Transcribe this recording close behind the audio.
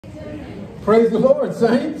Praise the Lord,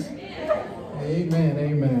 saints. Amen,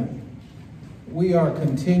 amen. We are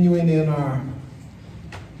continuing in our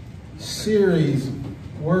series,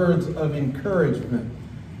 Words of Encouragement.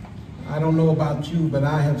 I don't know about you, but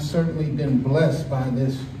I have certainly been blessed by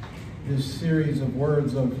this series of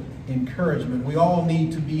words of encouragement. We all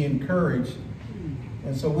need to be encouraged.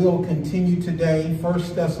 And so we'll continue today,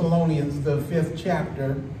 1 Thessalonians, the 5th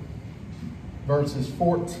chapter, verses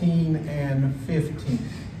 14 and 15.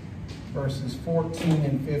 Verses 14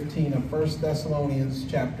 and 15 of 1 Thessalonians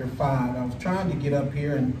chapter 5. I was trying to get up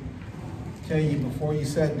here and tell you before you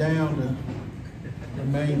sat down to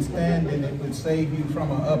remain standing. It would save you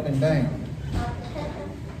from an up and down.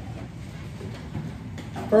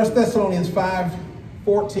 1 Thessalonians 5,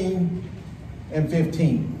 14 and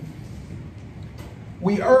 15.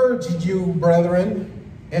 We urge you,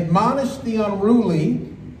 brethren, admonish the unruly,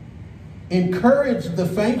 encourage the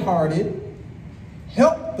faint-hearted,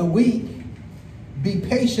 help the weak, be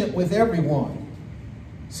patient with everyone.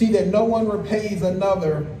 See that no one repays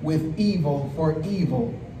another with evil for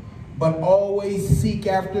evil, but always seek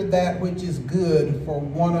after that which is good for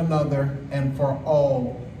one another and for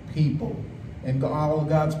all people. And all of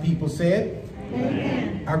God's people said,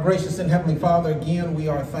 Amen. Our gracious and heavenly Father, again, we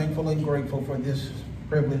are thankful and grateful for this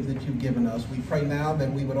privilege that you've given us. We pray now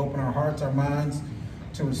that we would open our hearts, our minds,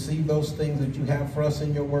 to receive those things that you have for us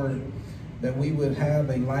in your word, that we would have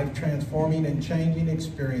a life-transforming and changing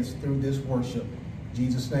experience through this worship. In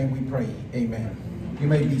Jesus' name we pray, amen. You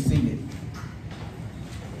may be seated.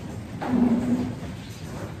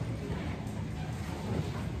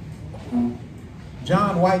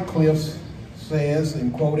 John Wycliffe says,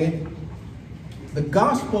 and quoted, "The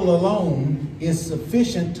gospel alone is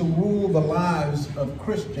sufficient to rule the lives of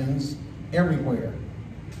Christians everywhere.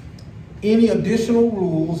 Any additional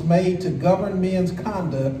rules made to govern men's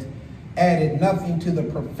conduct added nothing to the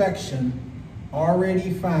perfection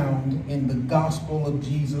already found in the gospel of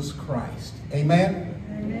Jesus Christ." Amen?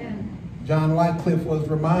 Amen. John Wycliffe was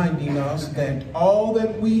reminding us that all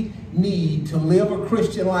that we need to live a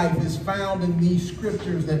Christian life is found in these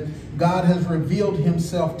scriptures that God has revealed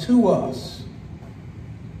himself to us.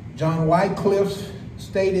 John Wycliffe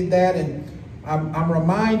stated that, and I'm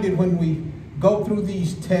reminded when we go through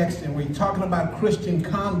these texts and we're talking about Christian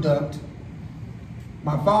conduct.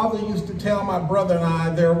 My father used to tell my brother and I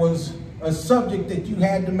there was a subject that you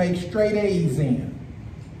had to make straight A's in.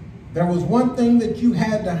 There was one thing that you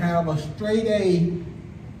had to have a straight A,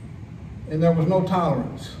 and there was no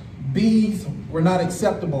tolerance. B's were not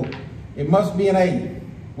acceptable. It must be an A.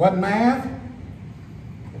 Wasn't math,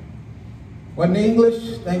 wasn't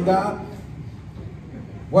English, thank God,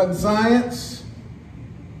 wasn't science.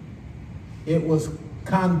 It was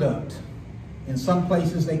conduct. In some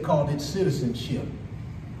places they called it citizenship.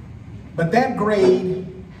 But that grade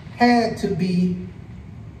had to be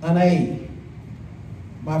an A.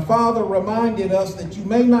 My father reminded us that you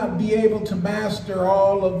may not be able to master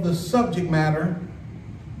all of the subject matter,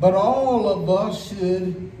 but all of us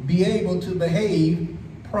should be able to behave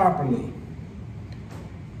properly.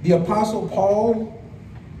 The Apostle Paul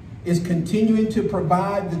is continuing to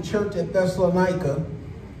provide the church at Thessalonica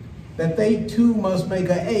that they too must make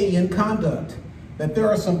an A in conduct. That there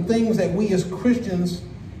are some things that we as Christians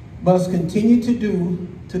must continue to do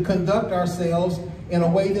to conduct ourselves in a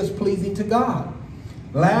way that's pleasing to God.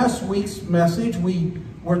 Last week's message, we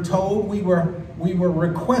were told, we were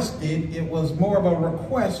requested, it was more of a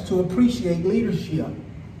request to appreciate leadership.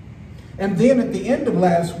 And then at the end of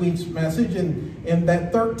last week's message, in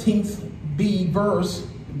that 13th B verse,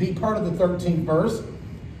 B part of the 13th verse,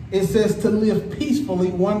 it says to live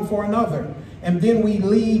peacefully one for another. And then we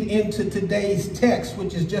lead into today's text,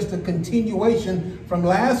 which is just a continuation from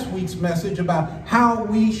last week's message about how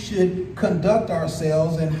we should conduct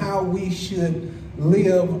ourselves and how we should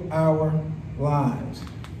live our lives.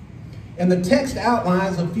 And the text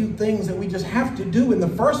outlines a few things that we just have to do. And the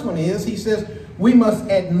first one is, he says, we must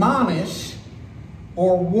admonish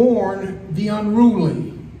or warn the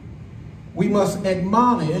unruly. We must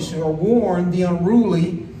admonish or warn the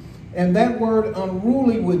unruly. And that word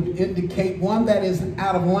unruly would indicate one that is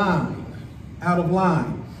out of line, out of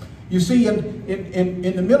line. You see,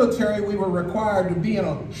 in the military, we were required to be in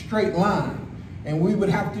a straight line. And we would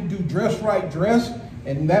have to do dress right dress.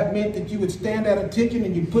 And that meant that you would stand at attention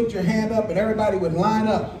and you put your hand up and everybody would line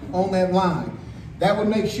up on that line. That would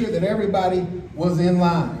make sure that everybody was in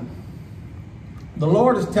line. The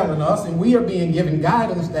Lord is telling us, and we are being given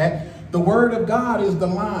guidance, that the Word of God is the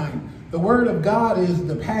line. The Word of God is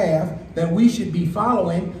the path that we should be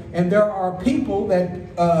following. And there are people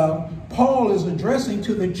that Paul is addressing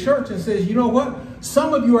to the church and says, you know what?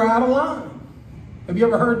 Some of you are out of line. Have you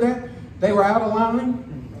ever heard that? They were out of line.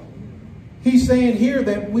 He's saying here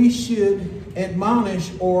that we should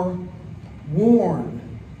admonish or warn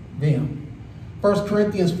them. 1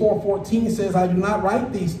 Corinthians 4:14 says, I do not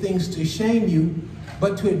write these things to shame you,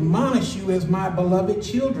 but to admonish you as my beloved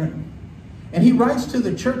children. And he writes to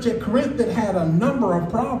the church at Corinth that had a number of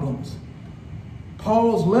problems.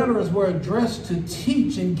 Paul's letters were addressed to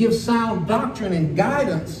teach and give sound doctrine and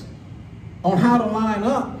guidance on how to line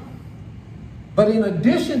up. But in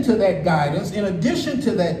addition to that guidance, in addition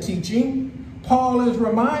to that teaching, Paul is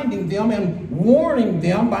reminding them and warning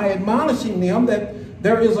them by admonishing them that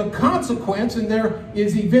there is a consequence and there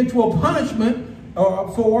is eventual punishment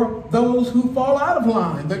for those who fall out of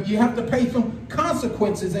line, that you have to pay some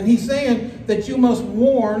consequences. And he's saying that you must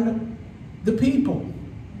warn the people,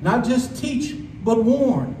 not just teach, but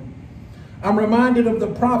warn. I'm reminded of the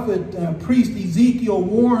prophet, priest Ezekiel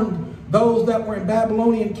warned those that were in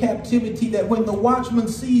Babylonian captivity that when the watchman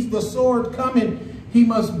sees the sword coming, he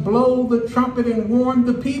must blow the trumpet and warn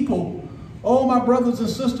the people. Oh, my brothers and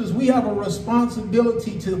sisters, we have a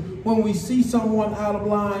responsibility to, when we see someone out of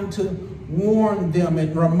line, to warn them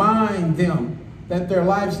and remind them that their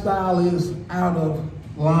lifestyle is out of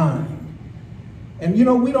line. And you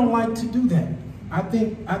know, we don't like to do that. I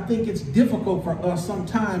think it's difficult for us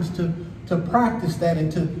sometimes to practice that and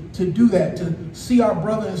to do that, to see our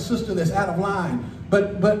brother and sister that's out of line.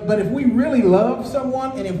 But if we really love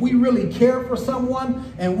someone and if we really care for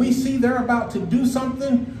someone and we see they're about to do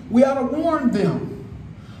something, we ought to warn them.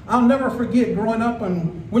 I'll never forget growing up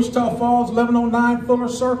in Wichita Falls, 1109 Fuller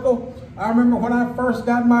Circle. I remember when I first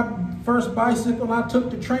got my first bicycle and I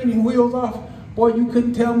took the training wheels off, boy, you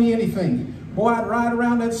couldn't tell me anything. Boy, I'd ride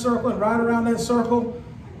around that circle and ride around that circle.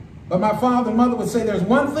 But my father and mother would say, there's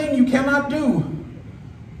one thing you cannot do.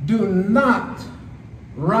 Do not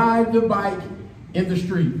ride the bike in the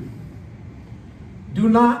street. Do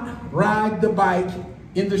not ride the bike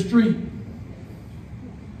in the street.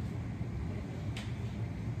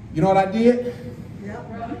 You know what I did?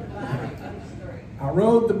 I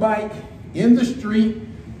rode the bike in the street,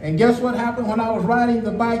 and guess what happened when I was riding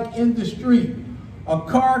the bike in the street? A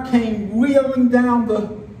car came wheeling down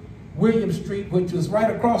the William Street, which was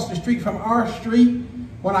right across the street from our street.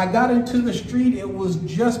 When I got into the street, it was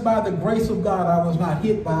just by the grace of God I was not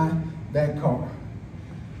hit by that car.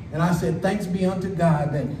 And I said, thanks be unto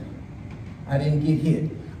God that I didn't get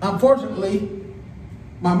hit. Unfortunately,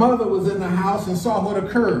 my mother was in the house and saw what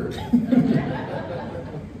occurred.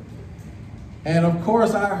 And of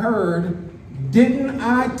course I heard, didn't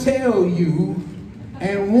I tell you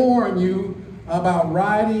and warn you about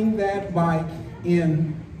riding that bike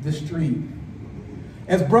in the street?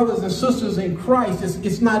 As brothers and sisters in Christ,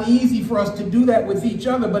 it's not easy for us to do that with each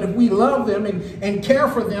other, but if we love them and care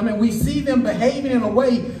for them and we see them behaving in a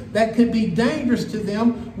way that could be dangerous to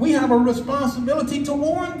them, we have a responsibility to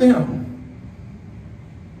warn them.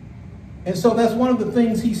 And so that's one of the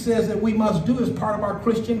things he says that we must do as part of our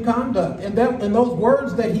Christian conduct. And those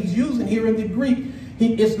words that he's using here in the Greek,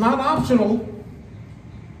 it's not optional.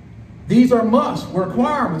 These are must,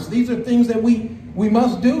 requirements. These are things that we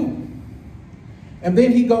must do. And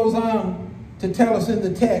then he goes on to tell us in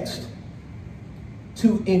the text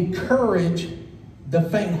to encourage the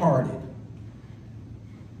faint-hearted.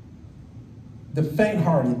 The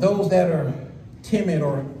faint-hearted, those that are timid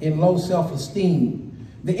or in low self-esteem.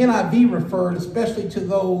 The NIV referred especially to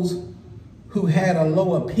those who had a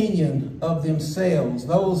low opinion of themselves.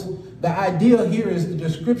 The idea here is the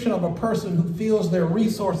description of a person who feels their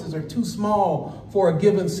resources are too small for a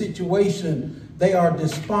given situation. They are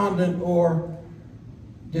despondent or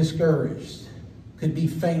discouraged. Could be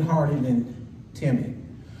faint-hearted and timid.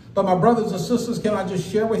 But my brothers and sisters, can I just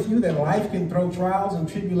share with you that life can throw trials and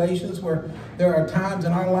tribulations where there are times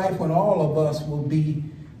in our life when all of us will be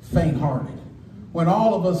faint-hearted. When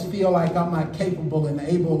all of us feel like I'm not capable and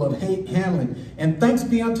able of handling. And thanks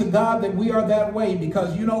be unto God that we are that way,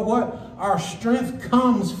 because you know what? Our strength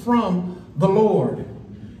comes from the Lord.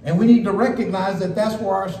 And we need to recognize that that's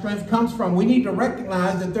where our strength comes from. We need to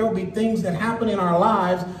recognize that there will be things that happen in our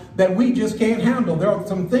lives that we just can't handle. There are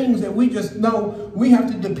some things that we just know we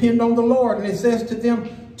have to depend on the Lord. And it says to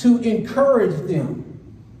them to encourage them.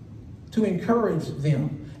 To encourage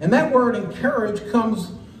them. And that word encourage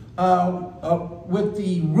comes with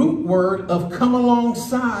the root word of come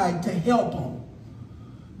alongside to help them.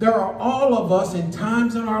 There are all of us in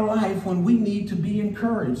times in our life when we need to be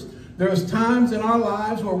encouraged. There's times in our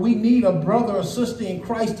lives where we need a brother or sister in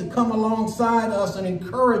Christ to come alongside us and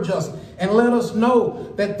encourage us and let us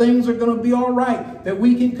know that things are going to be all right, that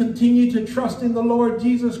we can continue to trust in the Lord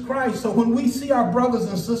Jesus Christ. So when we see our brothers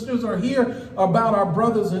and sisters or hear about our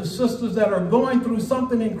brothers and sisters that are going through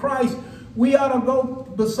something in Christ, we ought to go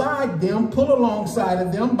beside them, pull alongside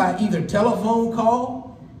of them by either telephone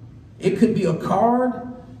call, it could be a card,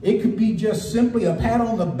 it could be just simply a pat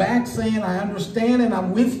on the back saying, I understand and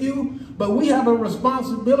I'm with you. But we have a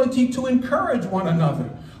responsibility to encourage one another.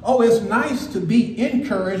 Oh, it's nice to be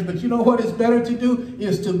encouraged, but you know what is better to do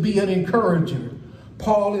is to be an encourager.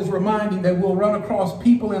 Paul is reminding that we'll run across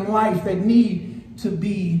people in life that need to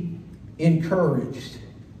be encouraged.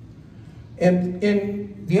 And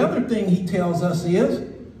the other thing he tells us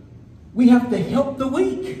is we have to help the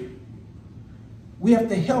weak. We have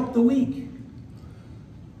to help the weak.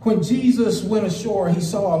 When Jesus went ashore, he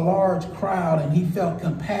saw a large crowd and he felt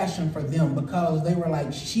compassion for them because they were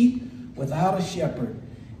like sheep without a shepherd.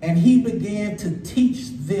 And he began to teach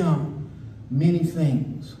them many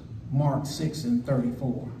things. Mark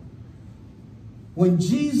 6:34. When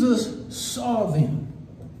Jesus saw them,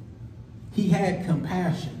 he had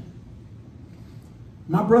compassion.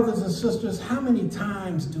 My brothers and sisters, how many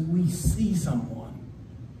times do we see someone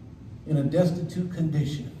in a destitute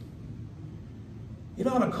condition? It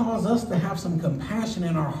ought to cause us to have some compassion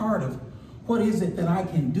in our heart of what is it that I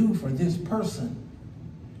can do for this person.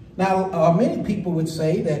 Now, many people would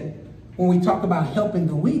say that when we talk about helping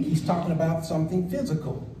the weak, he's talking about something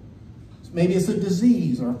physical. Maybe it's a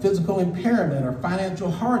disease or a physical impairment or financial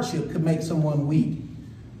hardship could make someone weak.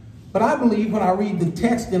 But I believe when I read the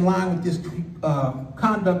text in line with this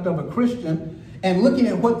conduct of a Christian and looking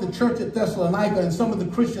at what the church at Thessalonica and some of the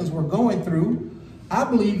Christians were going through, I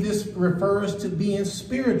believe this refers to being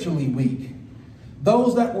spiritually weak.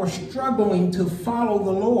 Those that were struggling to follow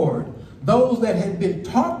the Lord, those that had been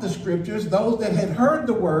taught the scriptures, those that had heard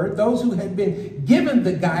the word, those who had been given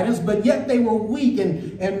the guidance, but yet they were weak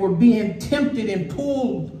and were being tempted and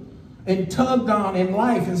pulled and tugged on in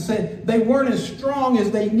life, and said they weren't as strong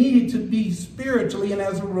as they needed to be spiritually. And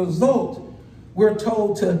as a result, we're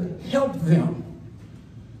told to help them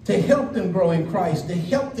grow in Christ, to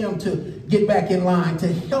help them to get back in line, to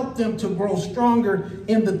help them to grow stronger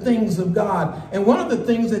in the things of God. And one of the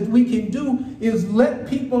things that we can do is let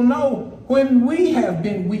people know when we have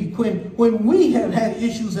been weak, when we have had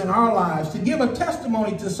issues in our lives, to give a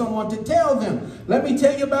testimony to someone, to tell them, let me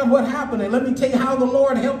tell you about what happened, and let me tell you how the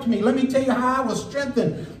Lord helped me. Let me tell you how I was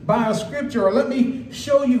strengthened by a scripture, or let me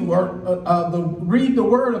show you or read the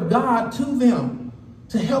word of God to them,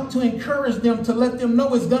 to help to encourage them, to let them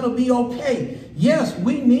know it's going to be okay. Yes,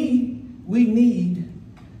 we need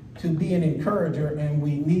to be an encourager, and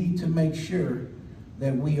we need to make sure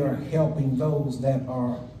that we are helping those that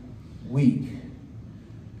are weak.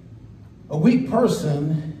 A weak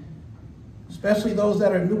person, especially those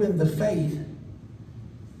that are new in the faith,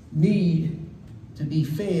 need to be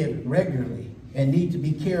fed regularly and need to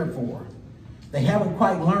be cared for. They haven't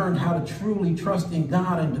quite learned how to truly trust in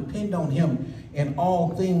God and depend on him in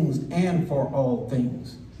all things and for all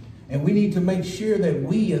things. And we need to make sure that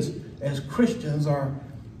we as Christians are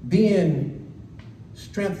being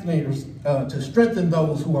strengtheners, to strengthen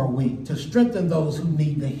those who are weak, to strengthen those who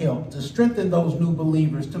need the help, to strengthen those new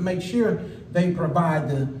believers, to make sure they provide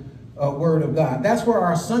the word of God. That's where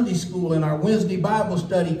our Sunday school and our Wednesday Bible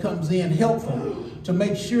study comes in helpful, to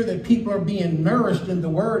make sure that people are being nourished in the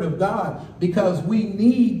word of God, because we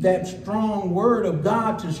need that strong word of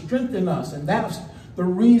God to strengthen us. And that's the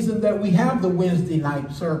reason that we have the Wednesday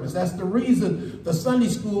night service. That's the reason the Sunday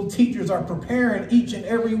school teachers are preparing each and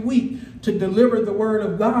every week to deliver the word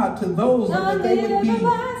of God to those that they would be.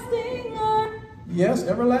 Everlasting, Lord. Yes,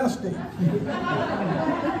 everlasting.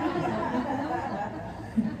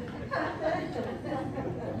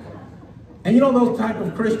 And you know those type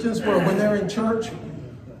of Christians where when they're in church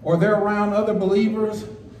or they're around other believers,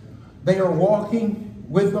 they are walking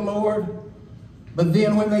with the Lord, but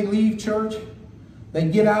then when they leave church, they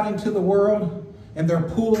get out into the world and they're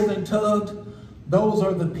pulled and tugged. Those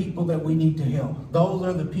are the people that we need to help. Those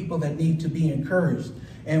are the people that need to be encouraged.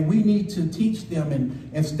 And we need to teach them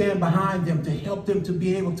and stand behind them to help them to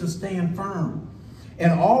be able to stand firm.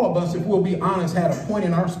 And all of us, if we'll be honest, had a point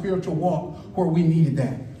in our spiritual walk where we needed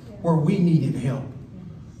that, where we needed help.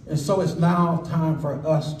 And so it's now time for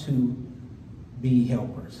us to be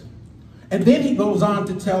helpers. And then he goes on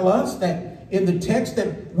to tell us that in the text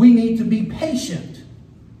that we need to be patient.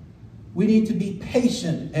 We need to be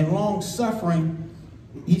patient and long-suffering.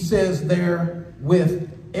 He says there,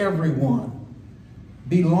 with everyone.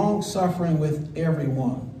 Be long-suffering with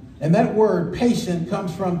everyone. And that word patient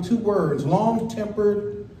comes from two words,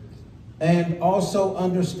 long-tempered, and also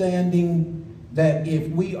understanding that if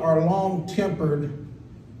we are long-tempered,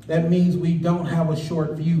 that means we don't have a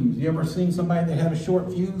short fuse. You ever seen somebody that had a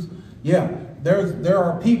short fuse? Yeah, there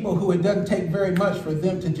are people who it doesn't take very much for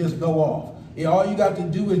them to just go off. All you got to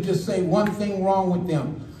do is just say one thing wrong with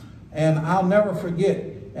them. And I'll never forget,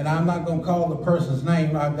 and I'm not going to call the person's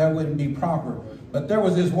name, that wouldn't be proper. But there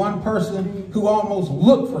was this one person who almost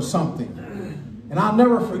looked for something. And I'll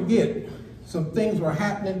never forget, some things were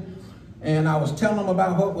happening, and I was telling them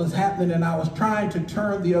about what was happening, and I was trying to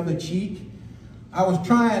turn the other cheek. I was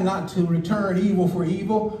trying not to return evil for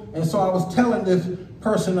evil, and so I was telling this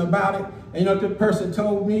person about it, and you know what the person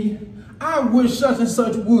told me? I wish such and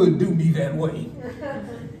such would do me that way.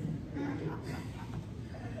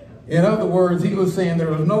 In other words, he was saying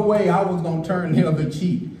there was no way I was going to turn the other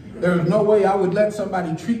cheek. There was no way I would let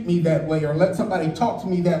somebody treat me that way or let somebody talk to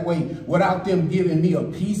me that way without them giving me a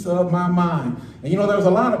piece of my mind. And you know, there's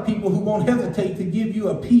a lot of people who won't hesitate to give you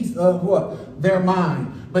a piece of what? Their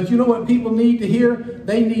mind. But you know what people need to hear?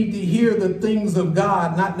 They need to hear the things of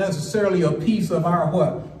God, not necessarily a piece of our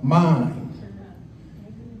what? Mind.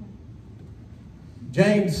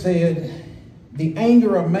 James said, the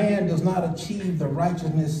anger of man does not achieve the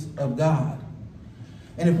righteousness of God.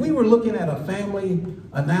 And if we were looking at a family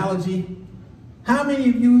analogy, how many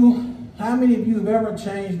of you have ever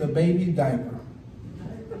changed a baby's diaper?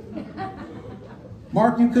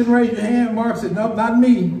 Mark, you couldn't raise your hand. Mark said, no, not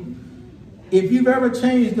me. If you've ever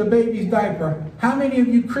changed the baby's diaper, how many of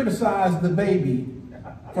you criticized the baby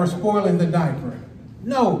for spoiling the diaper?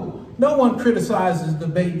 No, no one criticizes the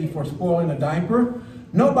baby for spoiling a diaper.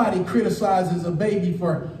 Nobody criticizes a baby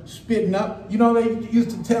for spitting up. You know, they used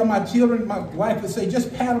to tell my children, my wife would say,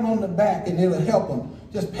 just pat them on the back and it'll help them.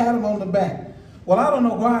 Just pat them on the back. Well, I don't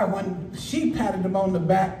know why when she patted them on the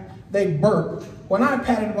back, they burped. When I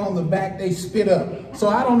patted them on the back, they spit up. So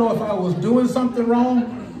I don't know if I was doing something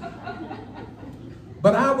wrong,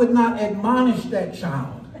 but I would not admonish that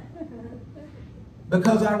child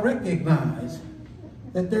because I recognize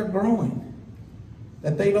that they're growing,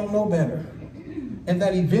 that they don't know better, and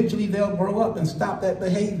that eventually they'll grow up and stop that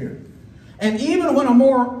behavior. And even when a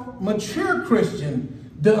more mature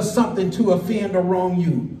Christian does something to offend or wrong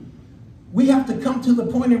you, we have to come to the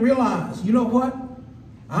point and realize, you know what?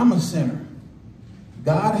 I'm a sinner.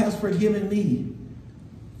 God has forgiven me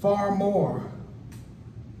far more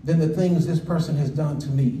than the things this person has done to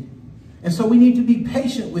me. And so we need to be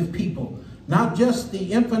patient with people. Not just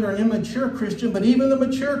the infant or immature Christian, but even the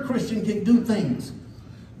mature Christian can do things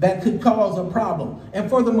that could cause a problem. And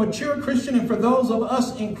for the mature Christian and for those of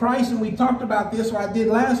us in Christ, and we talked about this, or I did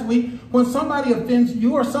last week, when somebody offends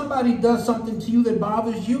you or somebody does something to you that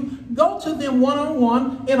bothers you, go to them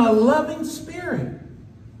one-on-one in a loving spirit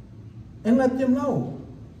and let them know,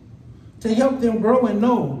 to help them grow and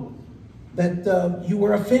know that you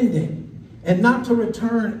were offended, and not to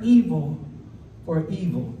return evil for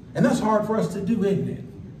evil. And that's hard for us to do, isn't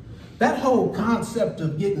it? That whole concept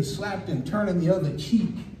of getting slapped and turning the other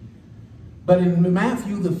cheek. But in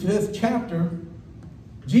Matthew, the 5th chapter,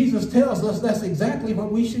 Jesus tells us that's exactly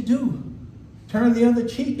what we should do. Turn the other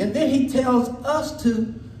cheek. And then he tells us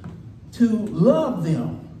to love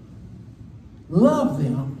them. Love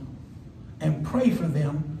them and pray for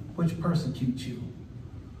them which persecute you.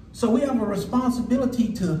 So we have a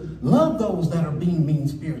responsibility to love those that are being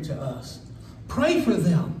mean-spirited to us. Pray for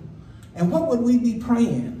them. And what would we be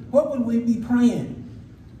praying? What would we be praying?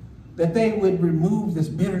 That they would remove this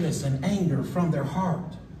bitterness and anger from their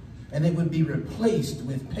heart, and it would be replaced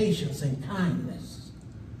with patience and kindness.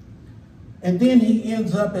 And then he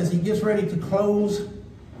ends up, as he gets ready to close,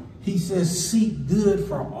 he says, seek good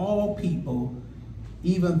for all people,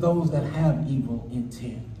 even those that have evil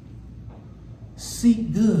intent.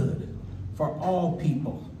 Seek good for all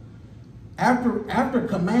people. After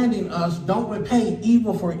commanding us, don't repay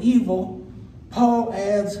evil for evil, Paul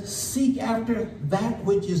adds, seek after that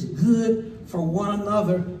which is good for one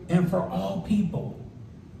another and for all people.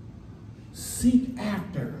 Seek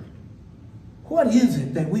after. What is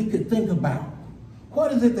it that we could think about?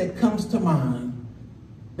 What is it that comes to mind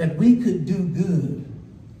that we could do good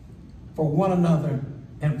for one another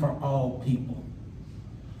and for all people?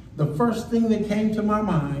 The first thing that came to my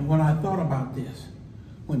mind when I thought about this,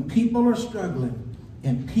 when people are struggling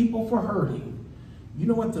and people are hurting, you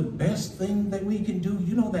know what the best thing that we can do?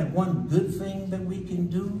 You know that one good thing that we can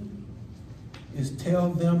do is tell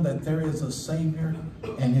them that there is a Savior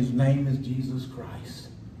and his name is Jesus Christ.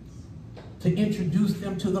 To introduce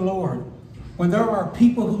them to the Lord. When there are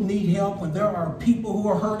people who need help, when there are people who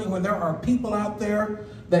are hurting, when there are people out there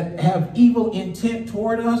that have evil intent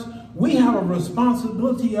toward us, we have a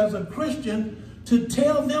responsibility as a Christian to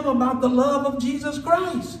tell them about the love of Jesus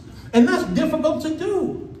Christ. And that's difficult to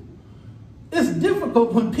do. It's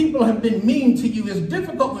difficult when people have been mean to you. It's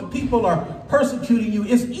difficult when people are persecuting you.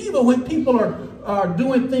 It's evil when people are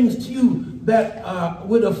doing things to you that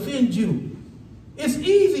would offend you. It's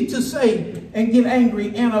easy to say and get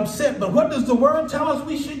angry and upset, but what does the word tell us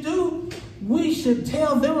we should do? We should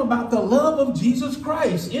tell them about the love of Jesus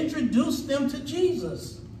Christ. Introduce them to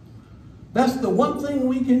Jesus. That's the one thing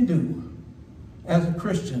we can do as a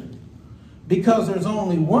Christian, because there's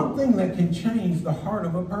only one thing that can change the heart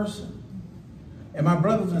of a person. And my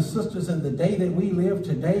brothers and sisters, in the day that we live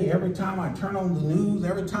today, every time I turn on the news,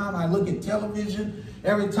 every time I look at television,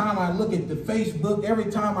 every time I look at the Facebook,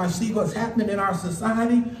 every time I see what's happening in our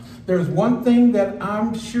society, there's one thing that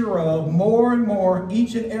I'm sure of more and more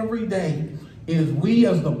each and every day is we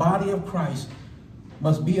as the body of Christ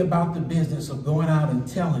must be about the business of going out and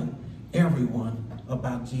telling everyone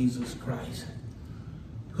about Jesus Christ.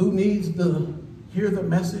 Who needs to hear the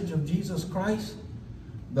message of Jesus Christ?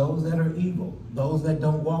 Those that are evil, those that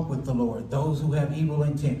don't walk with the Lord, those who have evil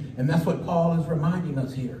intent. And that's what Paul is reminding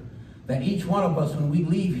us here. That each one of us, when we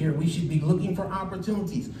leave here, we should be looking for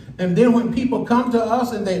opportunities. And then when people come to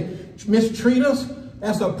us and they mistreat us,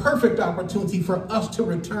 that's a perfect opportunity for us to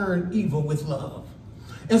return evil with love.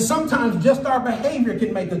 And sometimes just our behavior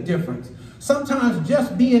can make a difference. Sometimes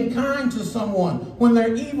just being kind to someone when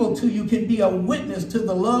they're evil to you can be a witness to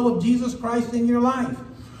the love of Jesus Christ in your life.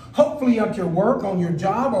 Hopefully at your work, on your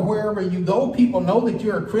job, or wherever you go, people know that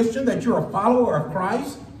you're a Christian, that you're a follower of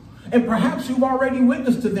Christ. And perhaps you've already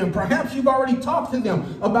witnessed to them. Perhaps you've already talked to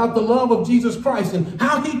them about the love of Jesus Christ and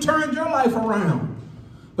how he turned your life around.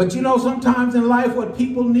 But you know, sometimes in life what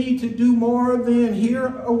people need to do more than hear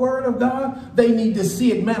a word of God, they need to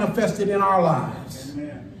see it manifested in our lives.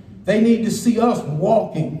 Amen. They need to see us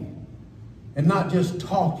walking and not just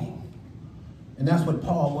talking. And that's what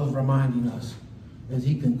Paul was reminding us as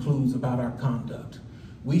he concludes about our conduct.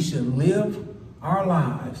 We should live our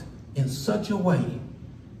lives in such a way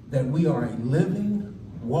that we are a living,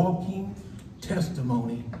 walking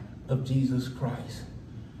testimony of Jesus Christ.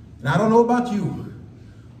 And I don't know about you,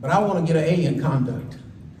 but I want to get an A in conduct.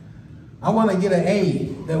 I want to get an A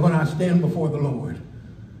that when I stand before the Lord,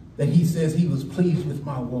 that he says he was pleased with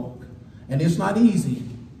my walk. And it's not easy,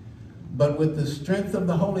 but with the strength of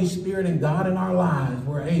the Holy Spirit and God in our lives,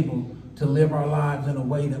 we're able to live our lives in a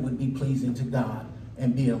way that would be pleasing to God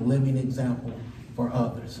and be a living example for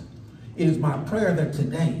others. It is my prayer that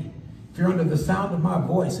today, if you're under the sound of my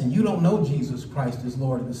voice and you don't know Jesus Christ as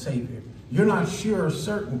Lord and Savior, you're not sure or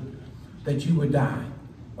certain that you would die,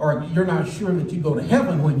 or you're not sure that you go to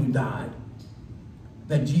heaven when you died,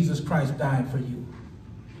 that Jesus Christ died for you.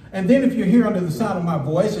 And then if you're here under the sound of my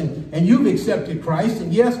voice and you've accepted Christ,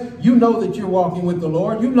 and yes, you know that you're walking with the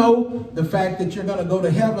Lord, you know the fact that you're going to go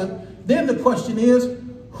to heaven, then the question is,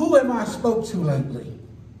 who have I spoke to lately?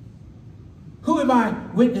 Who have I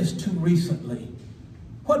witnessed to recently?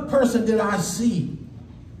 What person did I see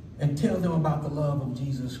and tell them about the love of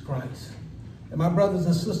Jesus Christ? And my brothers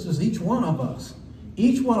and sisters, each one of us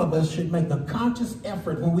should make a conscious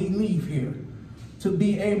effort when we leave here to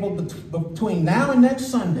be able to, between now and next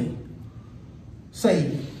Sunday,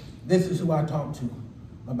 say, this is who I talked to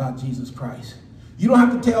about Jesus Christ. You don't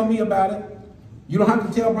have to tell me about it. You don't have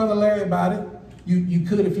to tell Brother Larry about it. You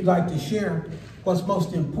could if you'd like to share. What's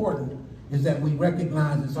most important is that we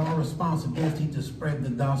recognize it's our responsibility to spread the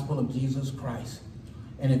gospel of Jesus Christ.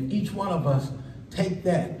 And if each one of us take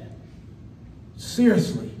that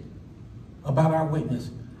seriously about our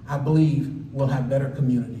witness, I believe we'll have better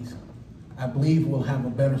communities. I believe we'll have a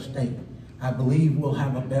better state. I believe we'll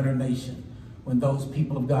have a better nation when those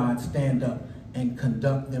people of God stand up and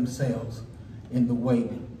conduct themselves in the way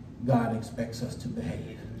God expects us to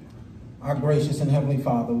behave. Our gracious and heavenly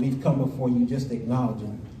Father, we've come before you just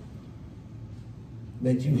acknowledging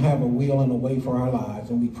that you have a will and a way for our lives,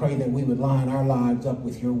 and we pray that we would line our lives up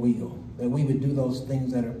with your will, that we would do those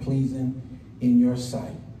things that are pleasing in your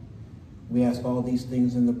sight. We ask all these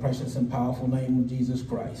things in the precious and powerful name of Jesus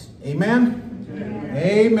Christ. Amen? Amen.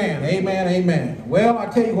 Amen. Amen. Amen. Well, I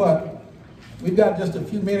tell you what, we've got just a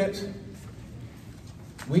few minutes.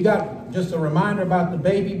 We got just a reminder about the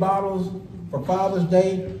baby bottles for Father's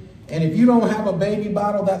Day. And if you don't have a baby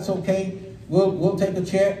bottle, that's okay. We'll take a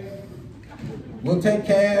check. We'll take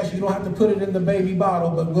cash. You don't have to put it in the baby bottle,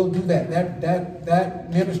 but we'll do that. That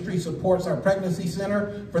ministry supports our pregnancy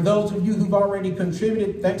center. For those of you who've already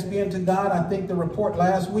contributed, thanks be unto God. I think the report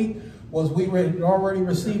last week was we already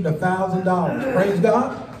received $1,000. Praise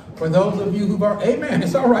God. For those of you who've already, amen.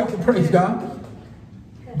 It's all right to praise God.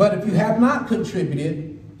 But if you have not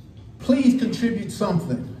contributed, please contribute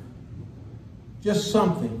something. Just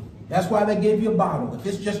something. That's why they gave you a bottle. If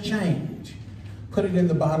it's just change, put it in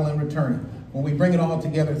the bottle and return it. When we bring it all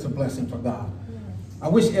together, it's a blessing for God. I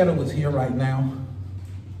wish Etta was here right now.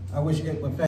 I wish Etta,